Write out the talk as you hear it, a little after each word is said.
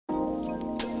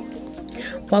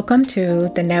Welcome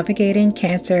to the Navigating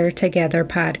Cancer Together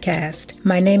podcast.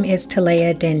 My name is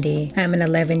Talea Dendi. I'm an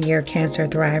 11-year cancer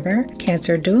thriver,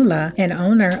 cancer doula, and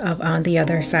owner of On the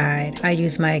Other Side. I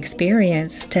use my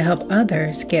experience to help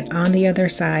others get on the other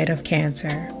side of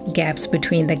cancer. Gaps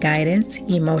between the guidance,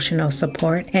 emotional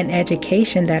support, and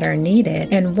education that are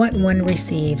needed and what one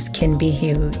receives can be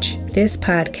huge. This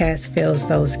podcast fills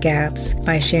those gaps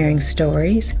by sharing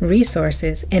stories,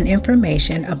 resources, and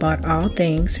information about all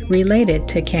things related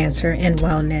to cancer and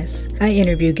wellness. I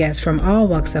interview guests from all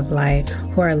walks of life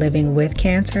who are living with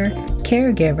cancer,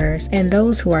 caregivers, and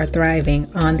those who are thriving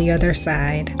on the other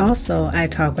side. Also, I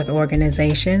talk with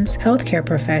organizations, healthcare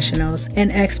professionals,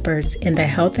 and experts in the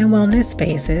health and wellness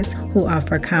spaces who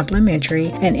offer complementary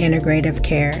and integrative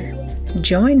care.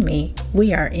 Join me.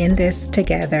 We are in this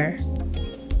together.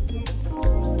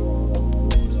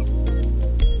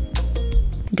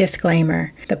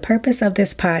 Disclaimer: the purpose of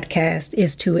this podcast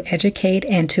is to educate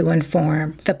and to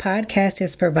inform. The podcast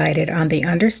is provided on the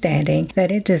understanding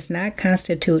that it does not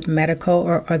constitute medical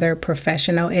or other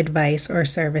professional advice or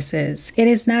services. It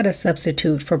is not a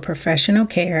substitute for professional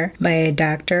care by a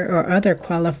doctor or other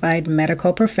qualified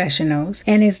medical professionals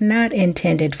and is not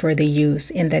intended for the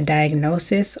use in the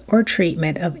diagnosis or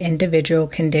treatment of individual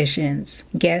conditions.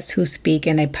 Guests who speak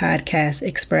in a podcast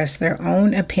express their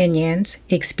own opinions,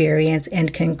 experience,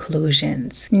 and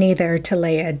conclusions. Neither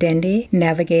Talea Dendi,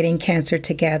 Navigating Cancer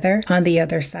Together, On the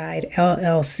Other Side,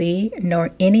 LLC, nor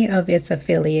any of its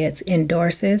affiliates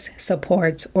endorses,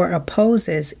 supports, or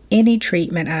opposes any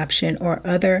treatment option or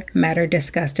other matter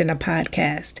discussed in a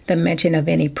podcast. The mention of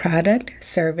any product,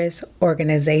 service,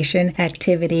 organization,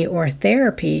 activity, or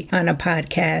therapy on a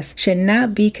podcast should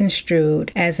not be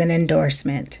construed as an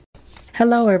endorsement.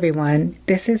 Hello, everyone.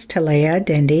 This is Talea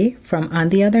Dendi from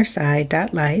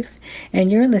ontheotherside.life,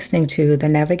 and you're listening to the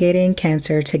Navigating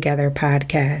Cancer Together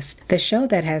podcast, the show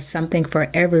that has something for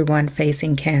everyone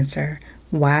facing cancer.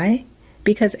 Why?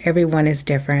 Because everyone is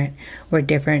different, with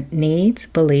different needs,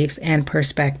 beliefs, and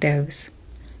perspectives.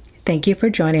 Thank you for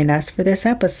joining us for this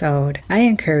episode. I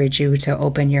encourage you to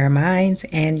open your minds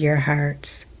and your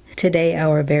hearts. Today,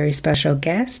 our very special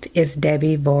guest is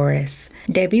Debi Voris.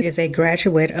 Debi is a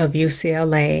graduate of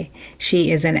UCLA. She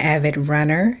is an avid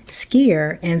runner,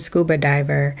 skier, and scuba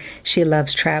diver. She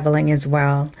loves traveling as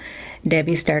well.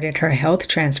 Debi started her health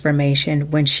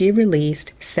transformation when she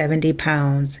released 70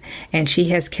 pounds, and she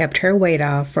has kept her weight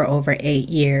off for over 8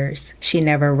 years. She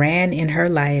never ran in her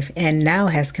life and now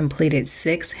has completed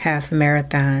 6 half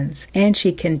marathons, and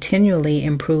she continually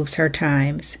improves her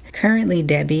times. Currently,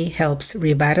 Debi helps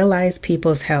revitalize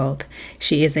people's health.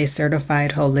 She is a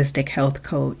certified holistic health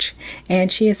coach,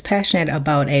 and she is passionate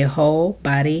about a whole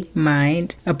body,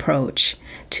 mind approach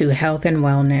to health and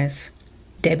wellness.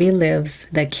 Debi lives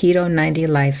the Keto 90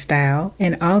 lifestyle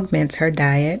and augments her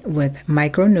diet with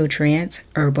micronutrients,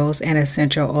 herbals, and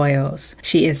essential oils.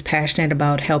 She is passionate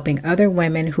about helping other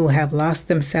women who have lost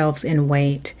themselves in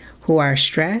weight, who are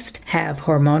stressed, have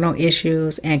hormonal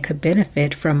issues, and could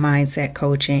benefit from mindset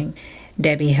coaching.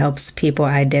 Debi helps people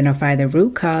identify the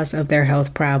root cause of their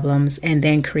health problems and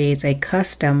then creates a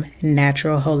custom,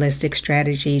 natural, holistic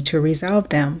strategy to resolve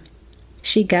them.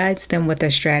 She guides them with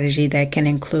a strategy that can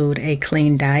include a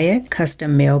clean diet,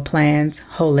 custom meal plans,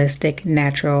 holistic,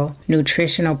 natural,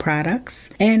 nutritional products,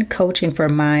 and coaching for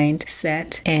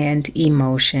mindset and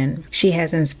emotion. She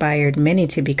has inspired many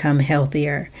to become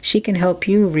healthier. She can help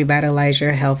you revitalize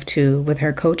your health too with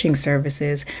her coaching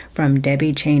services from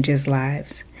Debi Changes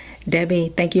Lives.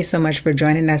 Debi, thank you so much for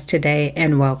joining us today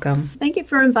and welcome. Thank you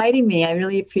for inviting me. I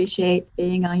really appreciate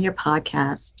being on your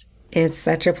podcast. It's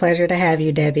such a pleasure to have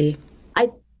you, Debi. I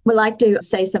would like to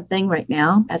say something right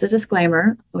now as a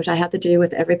disclaimer, which I have to do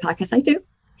with every podcast I do.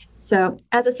 So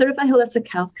as a certified holistic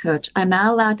health coach, I'm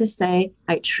not allowed to say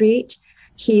I treat,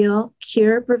 heal,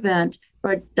 cure, prevent,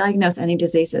 or diagnose any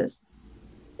diseases.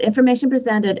 The information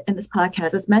presented in this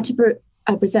podcast is meant to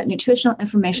present nutritional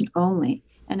information only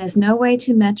and is no way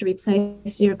meant to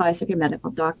replace your advice of your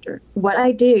medical doctor. What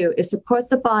I do is support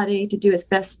the body to do its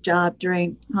best job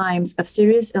during times of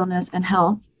serious illness and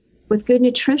health with good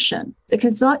nutrition. So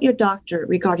consult your doctor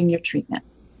regarding your treatment.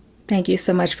 Thank you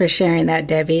so much for sharing that,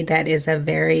 Debi. That is a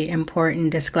very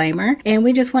important disclaimer. And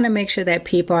we just want to make sure that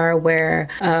people are aware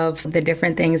of the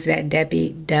different things that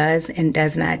Debi does and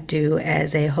does not do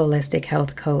as a holistic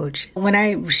health coach. When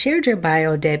I shared your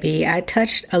bio, Debi, I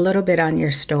touched a little bit on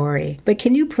your story. But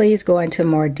can you please go into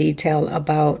more detail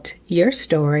about your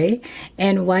story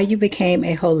and why you became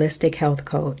a holistic health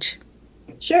coach?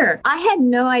 Sure. I had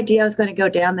no idea I was going to go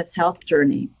down this health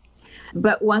journey.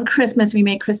 But one Christmas, we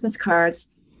made Christmas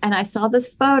cards, and I saw this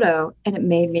photo, and it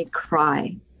made me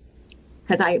cry.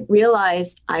 because I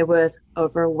realized I was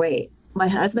overweight. My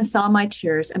husband saw my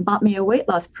tears and bought me a weight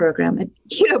loss program, a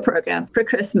keto program for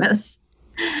Christmas.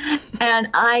 And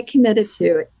I committed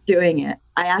to doing it.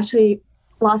 I actually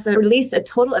released a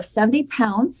total of 70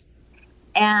 pounds,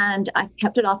 and I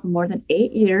kept it off for more than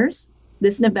 8 years.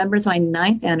 This November is my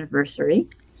 9th anniversary.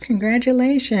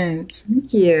 Congratulations.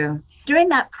 Thank you. During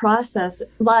that process,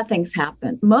 a lot of things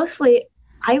happened. Mostly,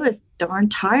 I was darn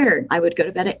tired. I would go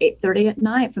to bed at 8:30 at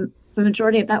night from the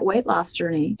majority of that weight loss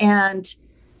journey. And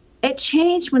it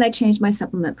changed when I changed my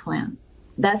supplement plan.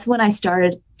 That's when I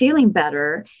started feeling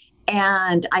better,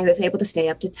 and I was able to stay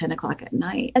up to 10 o'clock at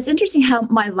night. It's interesting how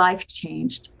my life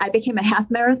changed. I became a half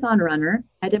marathon runner.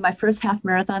 I did my first half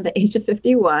marathon at the age of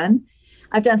 51.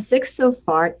 I've done 6 so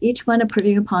far, each one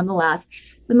improving upon the last.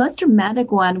 The most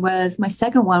dramatic one was my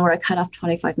second one, where I cut off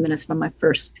 25 minutes from my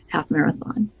first half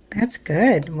marathon. That's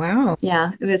good. Wow.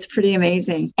 Yeah, it was pretty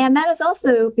amazing. And that is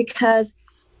also because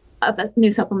of the new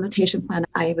supplementation plan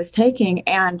I was taking,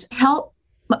 and helped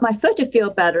my foot to feel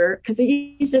better, because it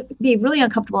used to be really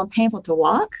uncomfortable and painful to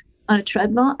walk on a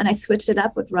treadmill. And I switched it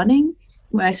up with running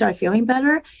when I started feeling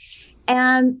better.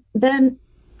 And then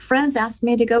friends asked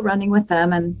me to go running with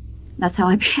them, and that's how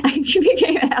I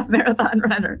became a half marathon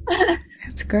runner.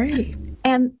 That's great.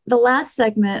 And the last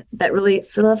segment that really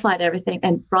solidified everything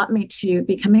and brought me to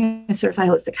becoming a certified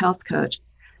holistic health coach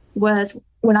was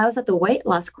when I was at the weight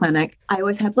loss clinic. I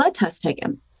always had blood tests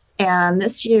taken. And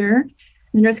this year,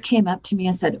 the nurse came up to me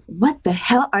and said, "What the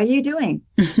hell are you doing?"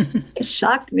 It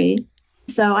shocked me.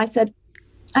 So I said,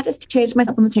 "I just changed my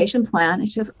supplementation plan." And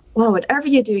she says, "Well, whatever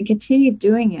you're doing, continue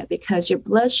doing it, because your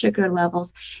blood sugar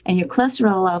levels and your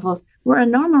cholesterol levels were in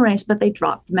normal range, but they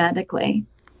dropped dramatically."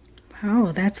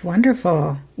 Oh, that's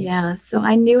wonderful. Yeah. So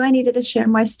I knew I needed to share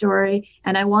my story,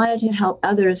 and I wanted to help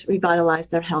others revitalize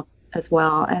their health as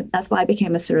well. And that's why I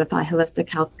became a certified holistic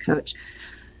health coach.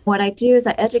 What I do is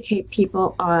I educate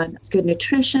people on good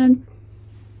nutrition,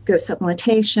 good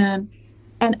supplementation,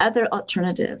 and other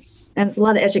alternatives. And there's a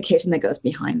lot of education that goes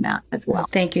behind that as well.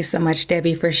 Thank you so much,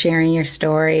 Debi, for sharing your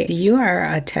story. You are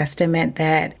a testament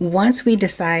that once we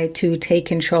decide to take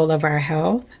control of our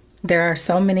health, there are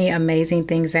so many amazing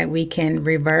things that we can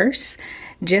reverse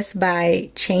just by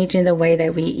changing the way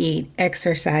that we eat,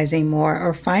 exercising more,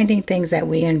 or finding things that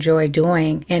we enjoy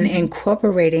doing and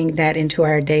incorporating that into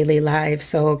our daily lives.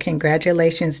 So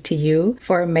congratulations to you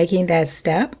for making that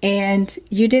step. And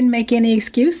you didn't make any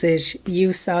excuses.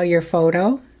 You saw your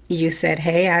photo. You said,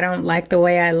 "Hey, I don't like the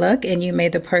way I look," and you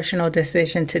made the personal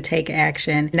decision to take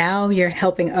action. Now you're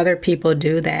helping other people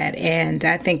do that, and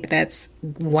I think that's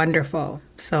wonderful.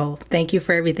 So thank you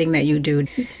for everything that you do.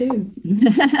 You too.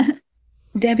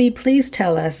 Debi, please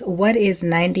tell us, what is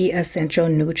 90 essential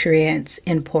nutrients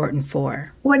important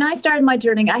for? When I started my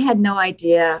journey, I had no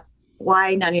idea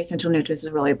why 90 essential nutrients is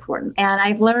really important. And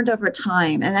I've learned over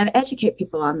time, and I educate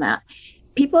people on that.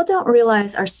 People don't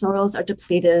realize our soils are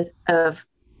depleted of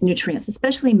nutrients,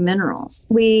 especially minerals.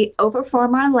 We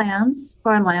overfarm our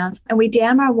farmlands, and we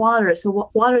dam our waters so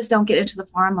waters don't get into the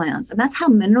farmlands. And that's how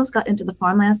minerals got into the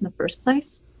farmlands in the first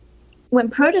place. When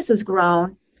produce is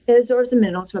grown, it absorbs the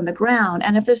minerals from the ground.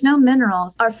 And if there's no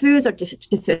minerals, our foods are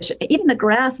deficient. Even the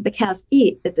grass that the cows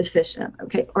eat is deficient,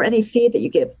 okay? Or any feed that you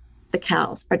give the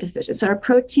cows are deficient. So our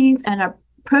proteins and our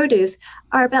produce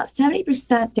are about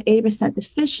 70% to 80%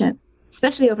 deficient,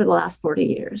 especially over the last 40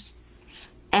 years.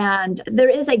 And there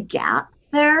is a gap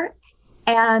there.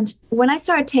 And when I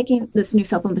started taking this new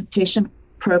supplementation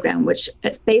program, which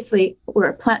is basically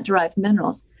were plant-derived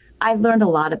minerals, I learned a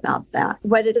lot about that.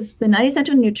 What it is, the 90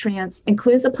 essential nutrients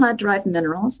includes the plant-derived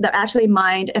minerals. They're actually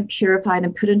mined and purified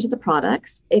and put into the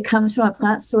products. It comes from a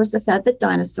plant source that fed the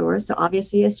dinosaurs. So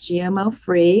obviously it's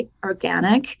GMO-free,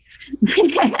 organic.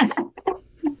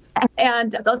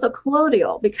 And it's also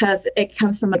colloidal because it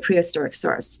comes from a prehistoric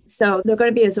source. So they're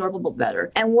going to be absorbable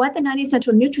better. And what the 90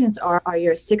 essential nutrients are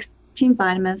your 16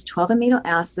 vitamins, 12 amino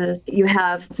acids. You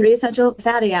have 3 essential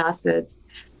fatty acids,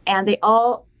 and they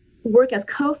all work as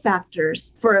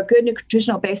cofactors for a good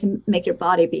nutritional base and make your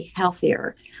body be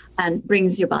healthier and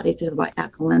brings your body to the right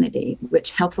alkalinity,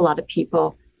 which helps a lot of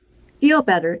people feel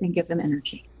better and give them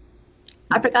energy.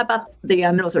 I forgot about the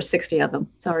minerals, or 60 of them.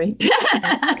 Sorry.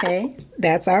 That's okay.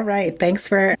 That's all right. Thanks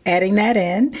for adding that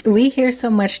in. We hear so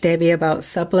much, Debi, about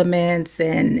supplements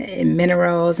and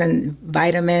minerals and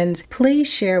vitamins.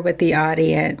 Please share with the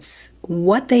audience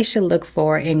what they should look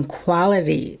for in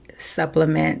quality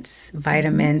supplements,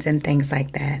 vitamins, and things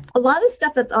like that. A lot of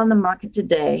stuff that's on the market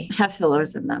today have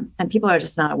fillers in them, and people are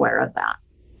just not aware of that.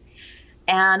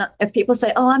 And if people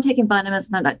say, "Oh, I'm taking vitamins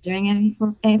and they're not doing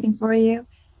anything for you,"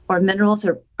 or minerals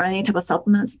or any type of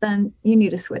supplements, then you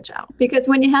need to switch out. Because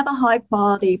when you have a high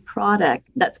quality product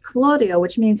that's colloidal,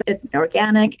 which means it's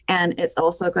organic and it's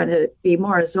also going to be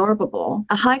more absorbable,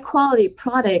 a high quality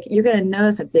product, you're going to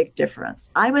notice a big difference.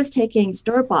 I was taking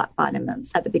store-bought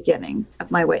vitamins at the beginning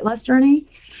of my weight loss journey,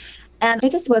 and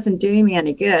it just wasn't doing me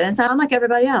any good. And so I'm like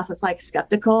everybody else. I was like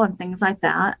skeptical and things like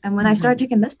that. And when I started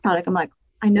taking this product, I'm like,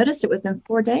 I noticed it within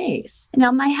 4 days.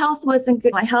 Now, my health wasn't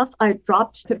good. I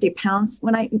dropped 50 pounds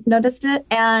when I noticed it,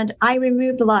 and I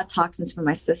removed a lot of toxins from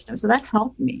my system. So that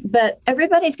helped me. But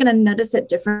everybody's going to notice it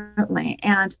differently.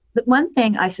 And the one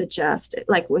thing I suggest,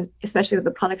 especially with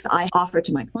the products I offer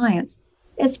to my clients,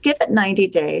 is give it 90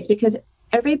 days, because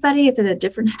everybody is in a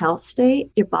different health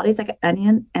state. Your body's like an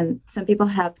onion, and some people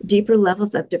have deeper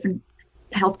levels of different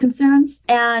health concerns.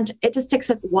 And it just takes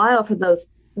a while for those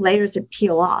layers to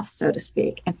peel off, so to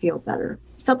speak, and feel better.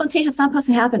 Supplementation is not supposed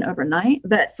to happen overnight,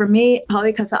 but for me,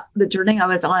 probably because the journey I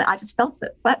was on, I just felt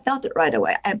it. I felt it right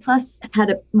away. And plus,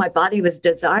 my body was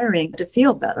desiring to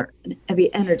feel better and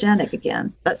be energetic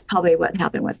again. That's probably what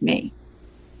happened with me.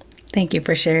 Thank you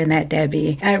for sharing that,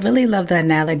 Debbie. I really love the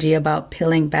analogy about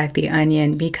peeling back the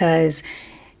onion, because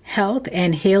health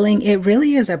and healing, it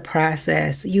really is a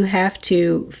process. You have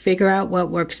to figure out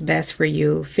what works best for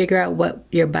you, figure out what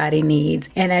your body needs.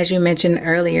 And as you mentioned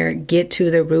earlier, get to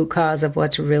the root cause of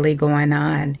what's really going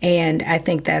on. And I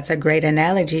think that's a great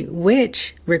analogy,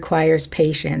 which requires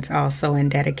patience also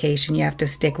and dedication. You have to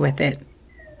stick with it.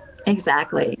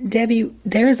 Exactly. Debbie,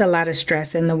 there is a lot of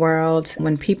stress in the world.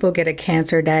 When people get a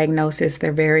cancer diagnosis,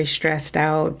 they're very stressed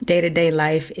out. Day-to-day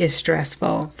life is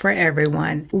stressful for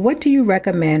everyone. What do you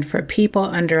recommend for people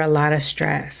under a lot of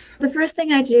stress? The first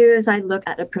thing I do is I look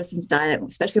at a person's diet,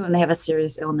 especially when they have a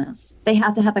serious illness. They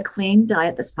have to have a clean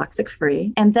diet that's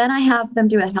toxic-free. And then I have them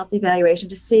do a health evaluation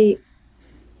to see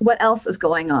what else is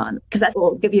going on, because that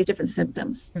will give you different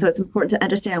symptoms. So it's important to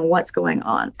understand what's going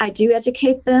on. I do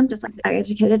educate them, just like I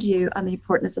educated you, on the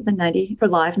importance of the 90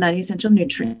 essential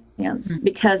nutrients,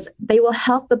 because they will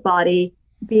help the body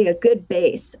be a good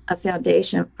base, a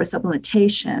foundation for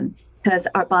supplementation, because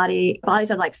our bodies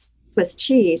are like Swiss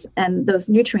cheese, and those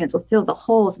nutrients will fill the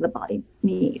holes the body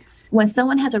needs. When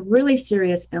someone has a really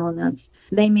serious illness,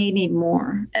 they may need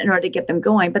more in order to get them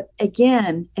going. But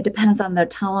again, it depends on their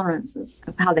tolerances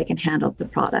of how they can handle the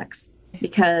products,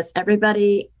 because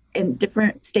everybody in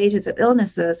different stages of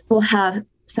illnesses will have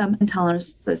some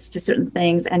intolerances to certain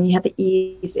things, and you have to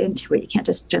ease into it. You can't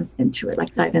just jump into it,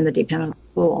 like dive in the deep end of the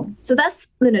pool. So that's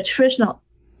the nutritional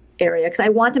area, because I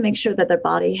want to make sure that their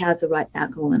body has the right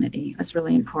alkalinity. That's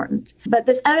really important. But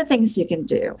there's other things you can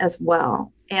do as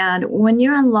well. And when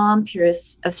you're in long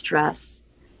periods of stress,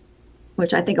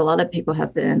 which I think a lot of people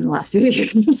have been in the last few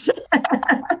years.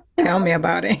 Tell me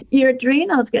about it. Your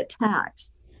adrenals get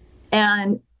taxed,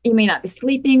 and you may not be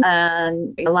sleeping,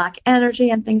 and you lack energy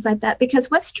and things like that.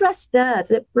 Because what stress does,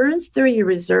 it burns through your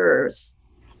reserves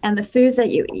and the foods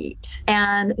that you eat.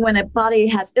 And when a body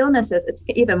has illnesses, it's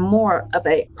even more of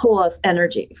a pool of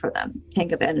energy for them,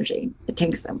 tank of energy. It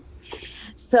tanks them.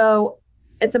 So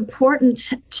it's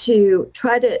important to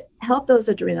try to help those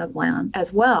adrenal glands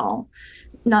as well,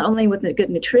 not only with the good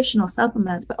nutritional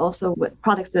supplements, but also with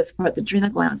products that support the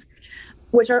adrenal glands,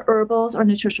 which are herbals or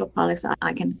nutritional products that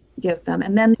I can give them.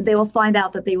 And then they will find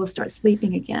out that they will start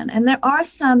sleeping again. And there are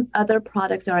some other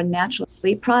products that are natural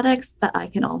sleep products that I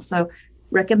can also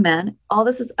recommend. All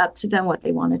this is up to them, what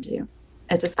they want to do.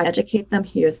 I just educate them.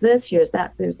 Here's this, here's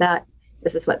that, there's that.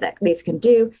 This is what these can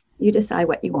do. You decide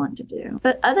what you want to do.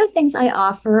 But other things I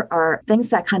offer are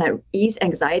things that kind of ease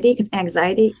anxiety, because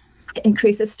anxiety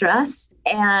increases stress.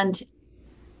 And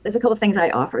there's a couple of things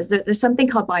I offer. There's something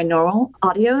called binaural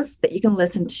audios that you can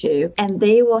listen to, and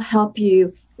they will help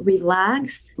you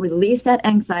relax, release that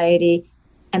anxiety,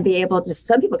 and be able to,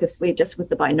 some people can sleep just with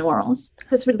the binaurals,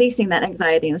 just releasing that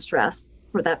anxiety and stress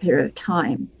for that period of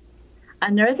time.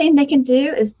 Another thing they can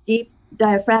do is deep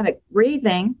diaphragmatic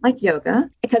breathing, like yoga,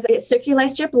 because it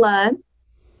circulates your blood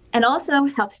and also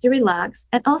helps you relax.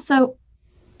 And also,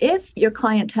 if your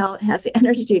clientele has the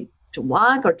energy to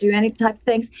walk or do any type of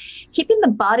things, keeping the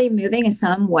body moving in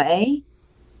some way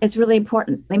is really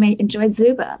important. They may enjoy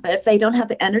Zumba, but if they don't have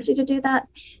the energy to do that,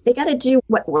 they got to do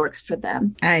what works for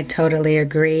them. I totally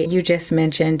agree. You just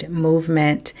mentioned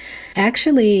movement.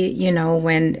 Actually,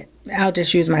 when I'll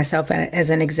just use myself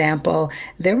as an example,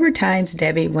 there were times,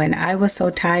 Debbie, when I was so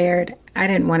tired, I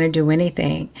didn't want to do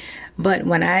anything. But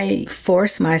when I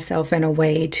forced myself in a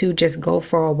way to just go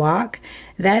for a walk,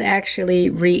 that actually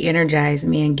re-energized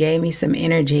me and gave me some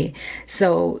energy.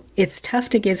 So it's tough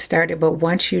to get started, but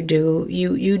once you do,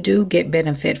 you do get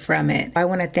benefit from it. I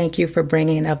want to thank you for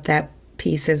bringing up that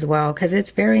piece as well, because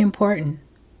it's very important.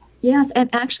 Yes, and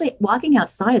actually walking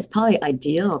outside is probably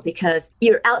ideal because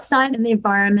you're outside in the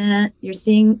environment, you're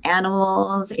seeing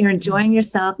animals, you're enjoying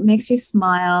yourself, it makes you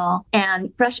smile,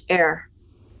 and fresh air.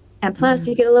 And plus,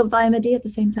 you get a little vitamin D at the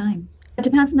same time. It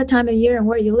depends on the time of year and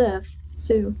where you live,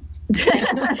 too.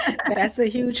 That's a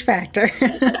huge factor.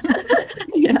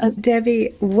 Yes.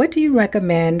 Debi, what do you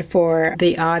recommend for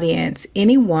the audience,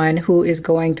 anyone who is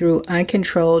going through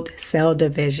uncontrolled cell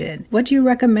division? What do you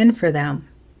recommend for them?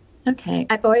 Okay.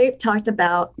 I've already talked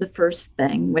about the first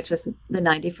thing, which was the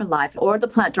 90 for life or the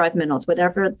plant-derived minerals,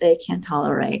 whatever they can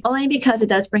tolerate, only because it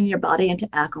does bring your body into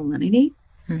alkalinity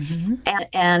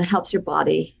and helps your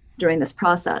body during this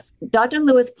process. Dr.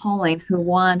 Lewis Pauling, who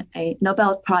won a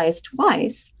Nobel Prize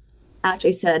twice,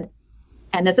 actually said,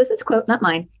 and this is his quote, not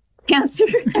mine, cancer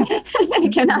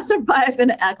cannot survive in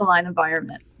an alkaline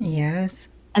environment. Yes.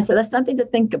 And so that's something to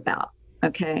think about,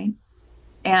 okay?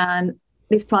 And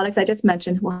these products I just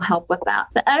mentioned will help with that.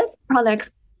 The other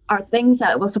products are things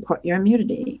that will support your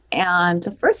immunity. And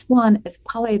the first one is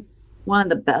probably one of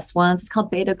the best ones. It's called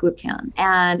beta-glucan.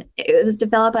 And it was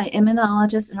developed by an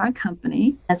immunologist in our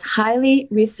company. It's highly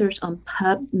researched on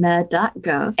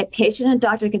pubmed.gov. A patient and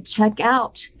doctor can check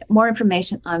out more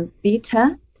information on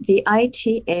Vita,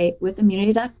 VITA, with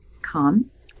immunity.com.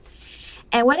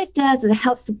 And what it does is it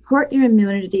helps support your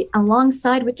immunity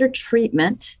alongside with your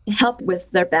treatment to help with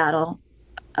their battle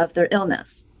of their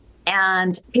illness.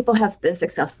 And people have been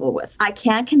successful with. I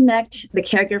can connect the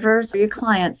caregivers or your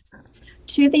clients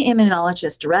to the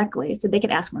immunologist directly so they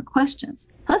can ask more questions.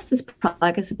 Plus, this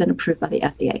product has been approved by the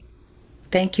FDA.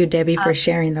 Thank you, Debi, for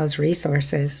sharing those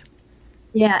resources.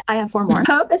 Yeah, I have 4 more.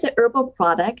 Hope is an herbal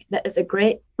product that is a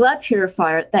great blood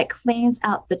purifier that cleans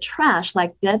out the trash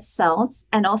like dead cells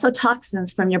and also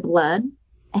toxins from your blood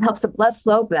and helps the blood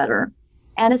flow better.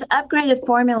 And it's an upgraded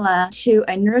formula to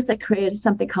a nurse that created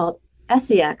something called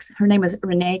SEX. Her name is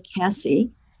Renee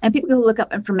Cassie. And people can look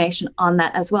up information on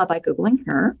that as well by Googling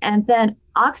her. And then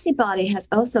Oxybody has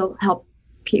also helped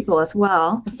people as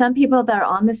well. Some people that are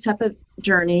on this type of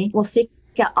journey will seek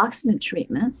out oxygen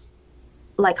treatments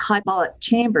like hyperbolic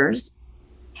chambers.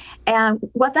 And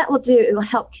what that will do, it will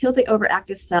help kill the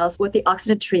overactive cells with the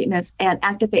oxygen treatments and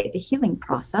activate the healing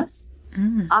process.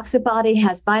 Oxybody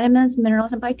has vitamins,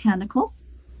 minerals, and botanicals.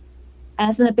 And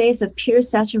it's in a base of pure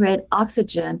saturated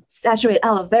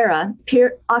aloe vera,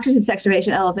 pure oxygen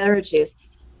saturation aloe vera juice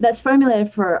that's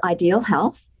formulated for ideal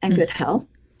health and good health.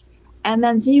 And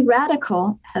then Z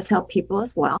Radical has helped people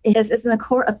as well. It's in the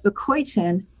core of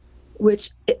fucoitin,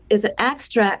 which is an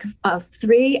extract of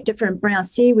 3 different brown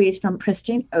seaweeds from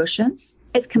pristine oceans.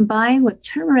 It's combined with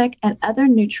turmeric and other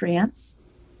nutrients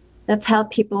that have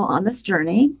helped people on this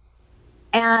journey.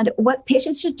 And what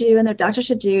patients should do and their doctor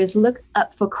should do is look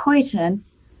up fucoitin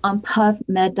on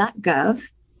pubmed.gov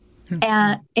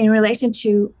and in relation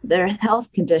to their health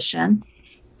condition.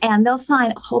 And they'll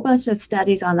find a whole bunch of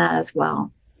studies on that as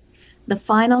well. The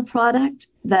final product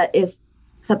that is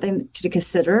something to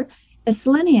consider is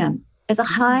selenium. It's a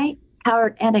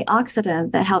high-powered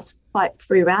antioxidant that helps fight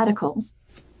free radicals.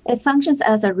 It functions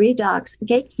as a redox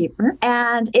gatekeeper,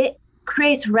 and it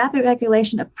creates rapid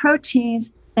regulation of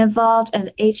proteins involved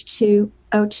in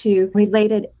H2O2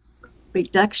 related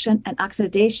reduction and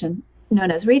oxidation, known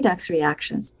as redox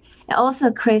reactions. It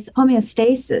also creates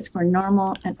homeostasis for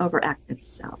normal and overactive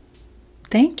cells.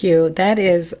 Thank you. That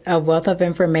is a wealth of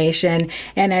information.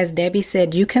 And as Debi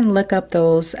said, you can look up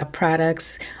those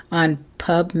products on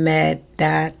pubmed.gov.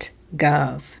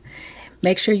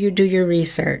 Make sure you do your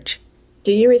research.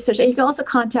 Do your research. And you can also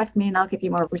contact me and I'll give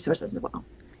you more resources as well.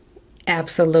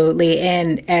 Absolutely.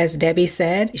 And as Debi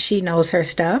said, she knows her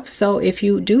stuff. So if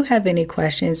you do have any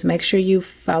questions, make sure you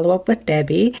follow up with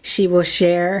Debi. She will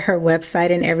share her website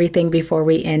and everything before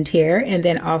we end here. And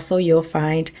then also you'll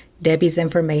find Debi's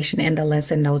information in the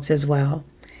lesson notes as well.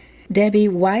 Debi,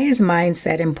 why is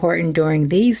mindset important during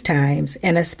these times,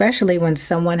 and especially when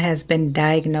someone has been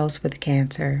diagnosed with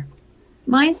cancer?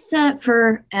 Mindset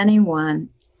for anyone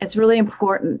is really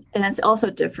important, and it's also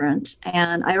different.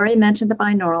 And I already mentioned the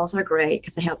binaurals are great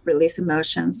because they help release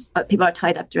emotions, but people are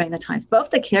tied up during the times, both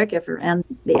the caregiver and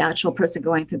the actual person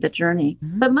going through the journey.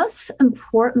 But most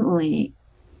importantly,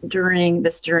 during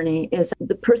this journey is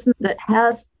the person that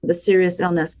has the serious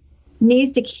illness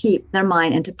needs to keep their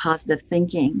mind into positive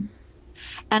thinking.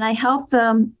 And I help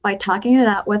them by talking it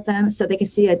out with them so they can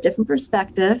see a different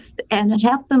perspective and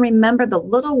help them remember the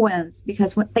little wins,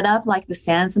 because when they up like the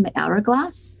sands in the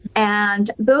hourglass. And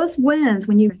those wins,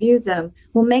 when you view them,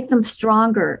 will make them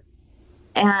stronger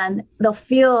and they'll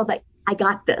feel like, I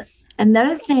got this.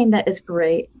 Another thing that is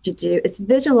great to do is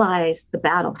visualize the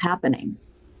battle happening.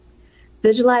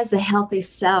 Visualize the healthy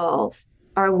cells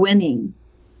are winning.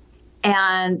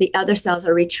 and the other cells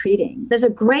are retreating. There's a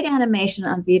great animation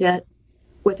on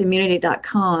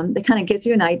vitawithimmunity.com that kind of gives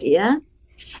you an idea,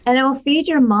 and it will feed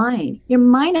your mind. Your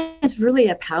mind is really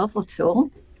a powerful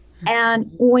tool.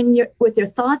 And when you're with your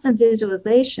thoughts and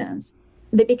visualizations,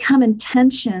 they become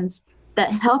intentions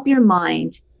that help your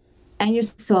mind and your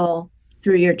soul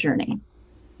through your journey.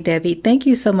 Debi, thank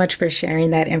you so much for sharing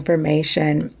that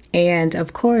information. And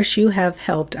of course, you have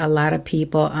helped a lot of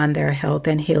people on their health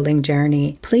and healing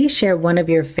journey. Please share one of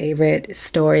your favorite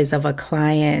stories of a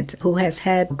client who has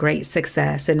had great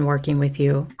success in working with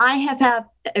you. I have had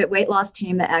a weight loss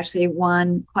team that actually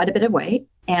won quite a bit of weight,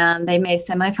 and they made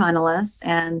semifinalists.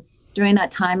 And during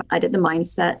that time, I did the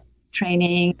mindset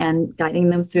training and guiding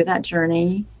them through that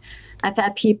journey. I've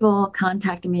had people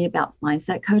contacting me about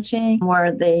mindset coaching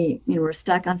where they were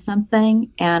stuck on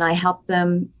something, and I helped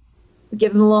them,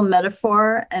 give them a little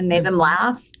metaphor and made them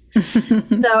laugh.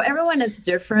 So everyone is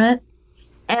different.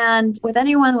 And with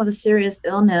anyone with a serious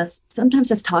illness, sometimes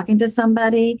just talking to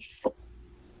somebody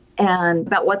and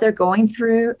about what they're going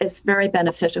through is very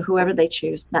beneficial, whoever they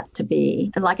choose that to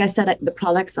be. And like I said, the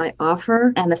products I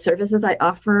offer and the services I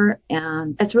offer,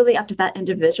 and it's really up to that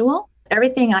individual.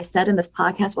 Everything I said in this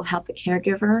podcast will help the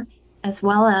caregiver as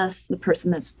well as the person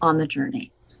that's on the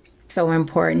journey. So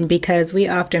important, because we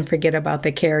often forget about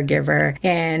the caregiver,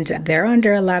 and they're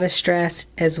under a lot of stress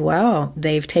as well.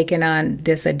 They've taken on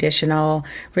this additional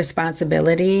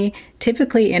responsibility,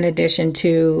 typically in addition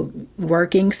to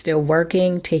still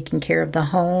working, taking care of the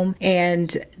home,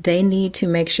 and they need to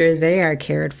make sure they are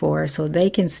cared for so they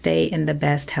can stay in the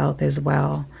best health as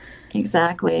well.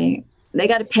 Exactly. They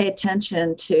got to pay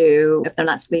attention to if they're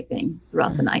not sleeping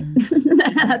throughout the night.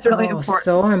 That's really important.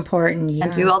 So important. Yeah.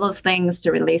 And do all those things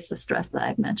to release the stress that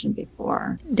I've mentioned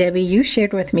before. Debi, you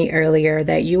shared with me earlier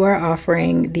that you are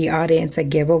offering the audience a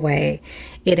giveaway.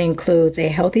 It includes a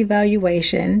health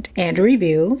evaluation and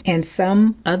review and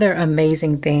some other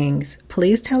amazing things.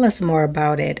 Please tell us more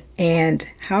about it and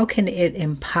how can it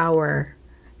empower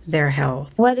their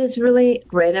health. What is really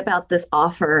great about this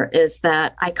offer is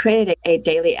that I created a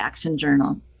daily action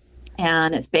journal,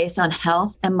 and it's based on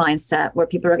health and mindset, where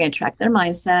people are going to track their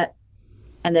mindset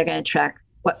and they're going to track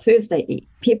what foods they eat.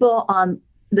 People on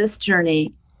this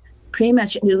journey, pretty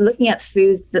much they're looking at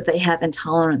foods that they have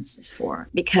intolerances for,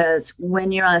 because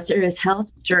when you're on a serious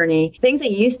health journey, things that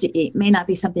you used to eat may not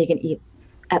be something you can eat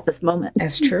at this moment.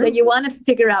 That's true. So you want to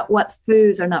figure out what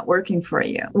foods are not working for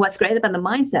you. What's great about the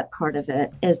mindset part of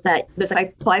it is that there's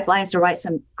like 5 lines to write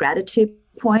some gratitude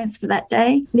points for that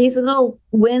day. These little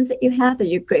wins that you have that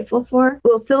you're grateful for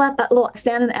will fill out that little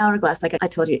standing hourglass, like I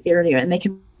told you earlier, and they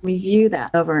can review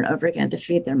that over and over again to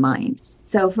feed their minds.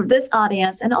 So for this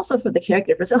audience, and also for the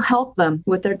caregivers, it'll help them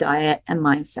with their diet and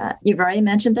mindset. You've already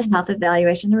mentioned the health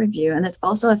evaluation and review, and there's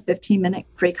also a 15-minute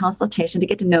free consultation to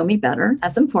get to know me better.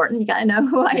 That's important. You got to know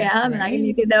who I am, and I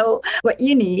need to know what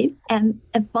you need. And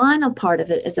a final part of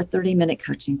it is a 30-minute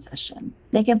coaching session.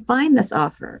 They can find this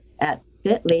offer at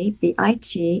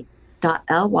bit.ly/Debi,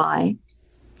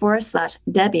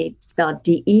 spelled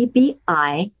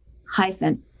DEBI-offer.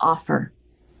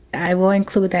 I will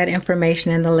include that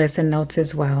information in the listen notes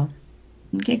as well.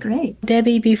 Okay, great.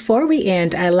 Debi, before we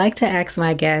end, I like to ask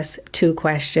my guests 2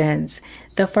 questions.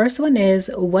 The first one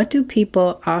is, what do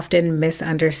people often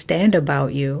misunderstand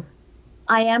about you?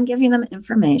 I am giving them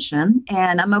information,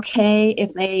 and I'm okay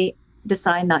if they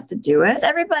decide not to do it.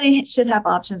 Everybody should have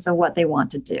options of what they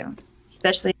want to do,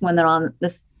 especially when they're on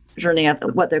this journey of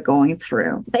what they're going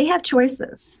through. They have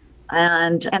choices,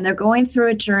 and they're going through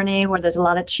a journey where there's a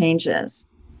lot of changes.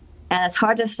 And it's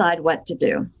hard to decide what to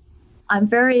do. I'm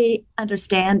very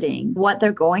understanding what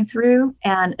they're going through,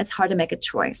 and it's hard to make a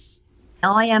choice.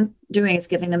 All I am doing is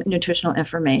giving them nutritional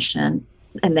information,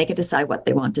 and they can decide what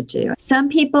they want to do. Some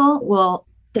people will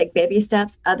take baby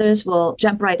steps, others will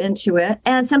jump right into it,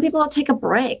 and some people will take a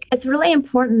break. It's really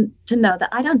important to know that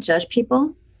I don't judge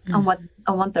people on what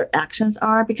their actions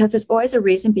are, because there's always a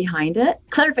reason behind it.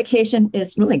 Clarification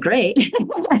is really great.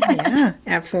 Yeah,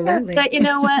 absolutely. But you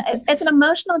know what? It's an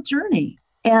emotional journey.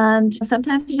 And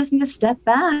sometimes you just need to step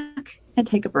back and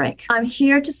take a break. I'm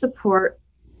here to support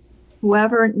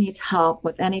whoever needs help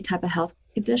with any type of health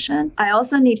condition. I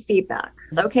also need feedback.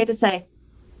 It's okay to say,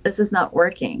 this is not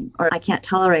working, or I can't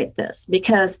tolerate this,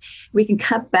 because we can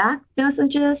cut back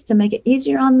dosages to make it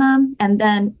easier on them,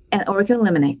 or we can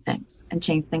eliminate things and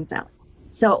change things out.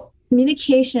 So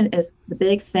communication is the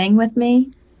big thing with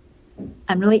me.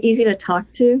 I'm really easy to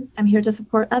talk to. I'm here to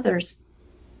support others.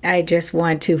 I just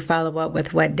want to follow up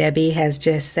with what Debi has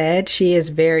just said. She is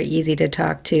very easy to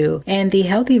talk to, and the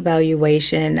health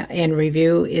evaluation and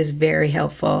review is very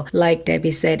helpful. Like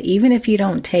Debi said, even if you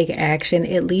don't take action,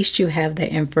 at least you have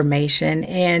the information,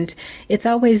 and it's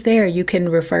always there. You can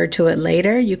refer to it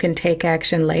later. You can take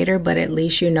action later, but at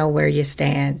least you know where you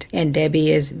stand. And Debi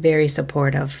is very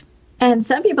supportive. And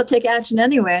some people take action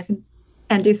anyways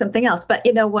and do something else. But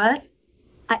you know what?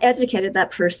 I educated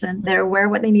that person. They're aware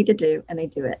of what they need to do, and they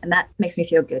do it. And that makes me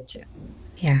feel good too.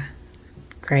 Yeah,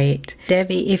 great.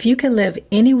 Debi, if you could live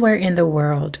anywhere in the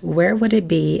world, where would it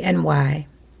be and why?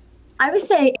 I would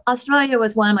say Australia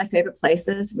was one of my favorite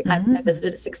places. I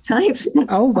visited it 6 times.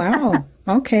 Oh, wow.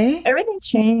 Okay. Everything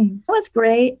changed. What's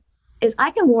great is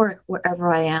I can work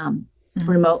wherever I am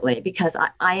remotely because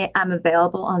I am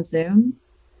available on Zoom.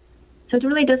 So it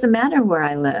really doesn't matter where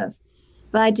I live.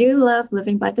 But I do love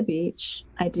living by the beach.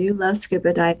 I do love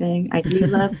scuba diving. I do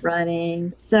love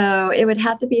running. So it would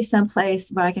have to be someplace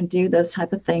where I can do those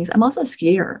type of things. I'm also a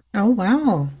skier. Oh,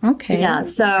 wow. Okay. Yeah.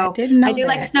 So I do that.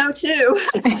 like snow too.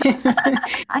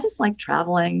 I just like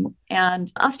traveling.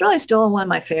 And Australia is still one of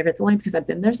my favorites, only because I've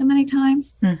been there so many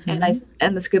times.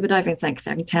 And the scuba diving is like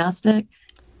fantastic.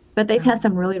 But they've had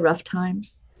some really rough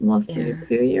times. Most a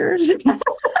few years.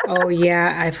 Oh,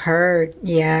 yeah, I've heard.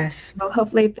 Yes. Well,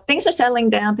 hopefully things are settling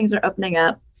down. Things are opening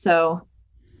up. So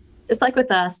just like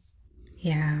with us.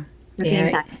 Yeah. We're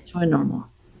getting back to normal.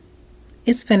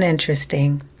 It's been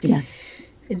interesting. Yes.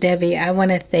 Debi, I want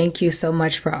to thank you so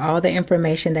much for all the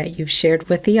information that you've shared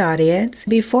with the audience.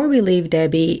 Before we leave,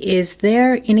 Debi, is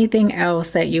there anything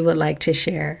else that you would like to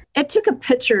share? It took a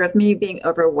picture of me being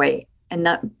overweight and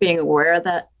not being aware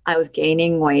that I was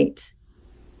gaining weight.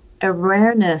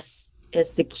 Awareness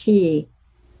is the key,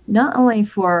 not only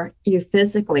for you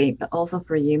physically, but also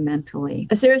for you mentally.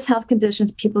 In serious health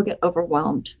conditions, people get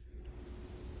overwhelmed.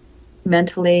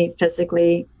 Mentally,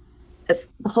 physically, it's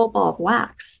the whole ball of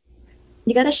wax.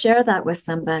 You got to share that with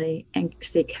somebody and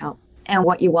seek help. And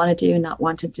what you want to do, not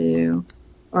want to do.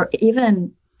 Or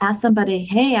even ask somebody,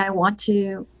 hey, I want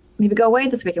to maybe go away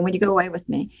this weekend. Would you go away with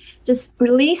me? Just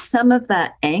release some of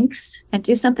that angst and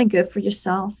do something good for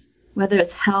yourself. Whether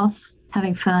it's health,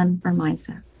 having fun, or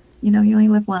mindset. You know, you only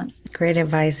live once. Great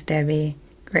advice, Debi.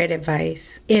 Great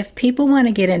advice. If people want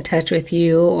to get in touch with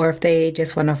you or if they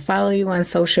just want to follow you on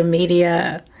social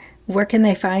media, where can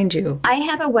they find you? I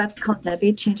have a website called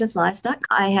DebiChangesLives.com.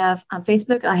 I have on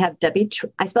Facebook, I have Debi,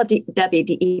 I spelled Debi,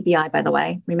 D-E-B-I, by the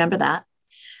way. Remember that.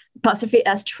 Apostrophe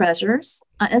S Treasures.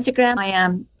 On Instagram, I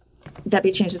am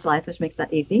Debi Changes Lives, which makes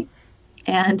that easy.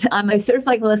 And I'm a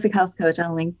certified holistic health coach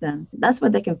on LinkedIn. That's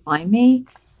where they can find me.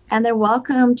 And they're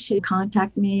welcome to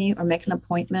contact me or make an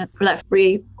appointment for that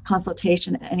free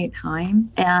consultation at any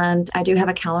time. And I do have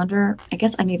a calendar. I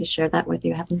guess I need to share that with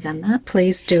you. I haven't done that.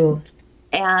 Please do.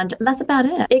 And that's about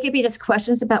it. It could be just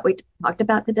questions about what we talked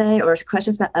about today or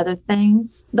questions about other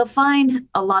things. They'll find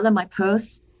a lot of my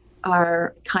posts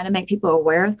are kind of make people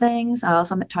aware of things. I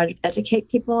also try to educate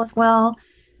people as well.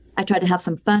 I try to have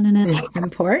some fun in it. It's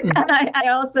important. And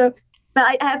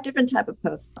I have different type of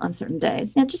posts on certain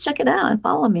days. And just check it out and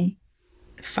follow me.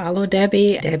 Follow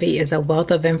Debi. Debi is a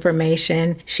wealth of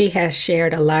information. She has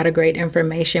shared a lot of great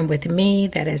information with me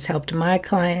that has helped my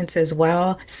clients as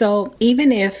well. So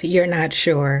even if you're not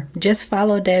sure, just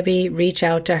follow Debi, reach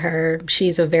out to her.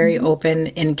 She's a very open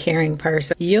and caring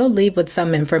person. You'll leave with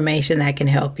some information that can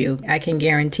help you. I can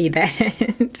guarantee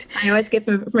that. I always give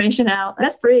information out.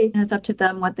 That's free. And it's up to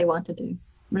them what they want to do.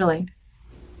 Really.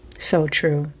 So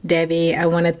true. Debi, I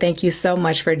want to thank you so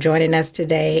much for joining us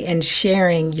today and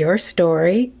sharing your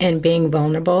story and being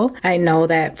vulnerable. I know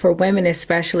that for women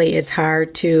especially, it's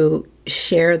hard to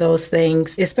share those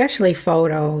things, especially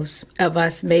photos of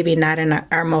us maybe not in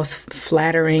our most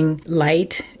flattering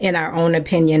light, in our own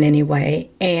opinion anyway.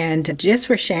 And just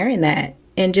for sharing that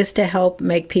and just to help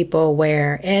make people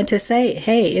aware and to say,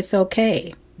 hey, it's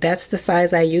okay. That's the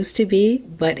size I used to be,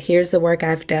 but here's the work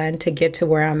I've done to get to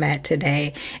where I'm at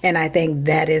today. And I think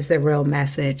that is the real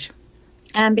message.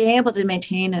 And being able to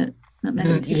maintain it.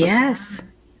 Yes,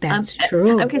 that's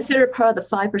true. I'm considered part of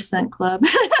the 5% club.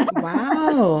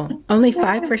 Wow. Only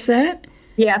 5%?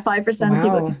 Yeah, 5% of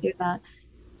people can do that.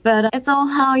 But it's all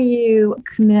how you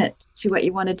commit to what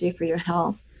you want to do for your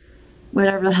health,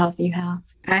 whatever health you have.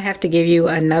 I have to give you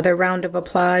another round of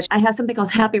applause. I have something called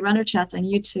Happy Runner Chats on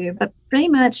YouTube, but pretty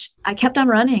much I kept on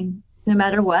running no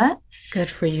matter what.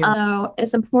 Good for you. So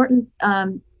it's important.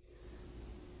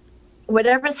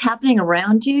 Whatever is happening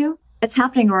around you, it's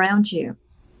happening around you.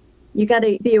 You got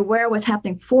to be aware of what's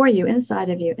happening for you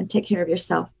inside of you and take care of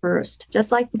yourself first.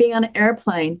 Just like being on an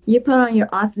airplane, you put on your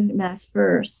oxygen mask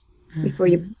first before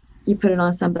you you put it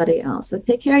on somebody else. So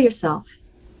take care of yourself,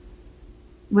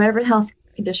 whatever health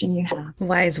condition you have.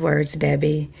 Wise words,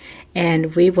 Debi.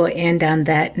 And we will end on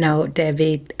that note.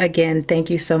 Debi, again, thank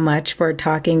you so much for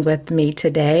talking with me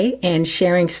today and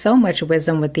sharing so much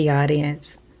wisdom with the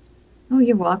audience. Oh,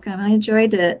 you're welcome. I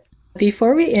enjoyed it.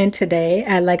 Before we end today,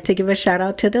 I'd like to give a shout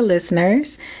out to the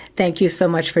listeners. Thank you so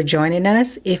much for joining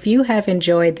us. If you have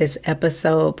enjoyed this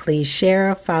episode, please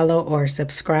share, follow, or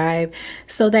subscribe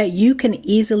so that you can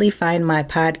easily find my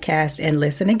podcast and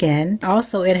listen again.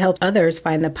 Also, it helps others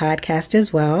find the podcast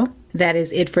as well. That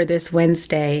is it for this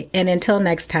Wednesday. And until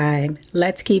next time,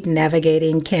 let's keep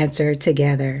navigating cancer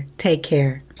together. Take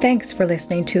care. Thanks for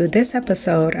listening to this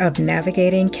episode of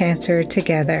Navigating Cancer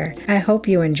Together. I hope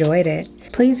you enjoyed it.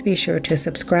 Please be sure to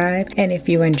subscribe, and if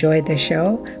you enjoyed the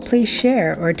show, please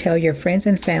share or tell your friends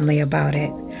and family about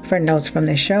it. For notes from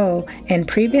the show and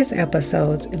previous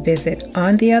episodes, visit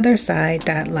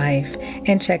ontheotherside.life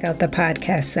and check out the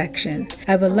podcast section.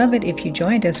 I would love it if you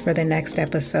joined us for the next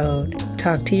episode.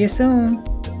 Talk to you soon.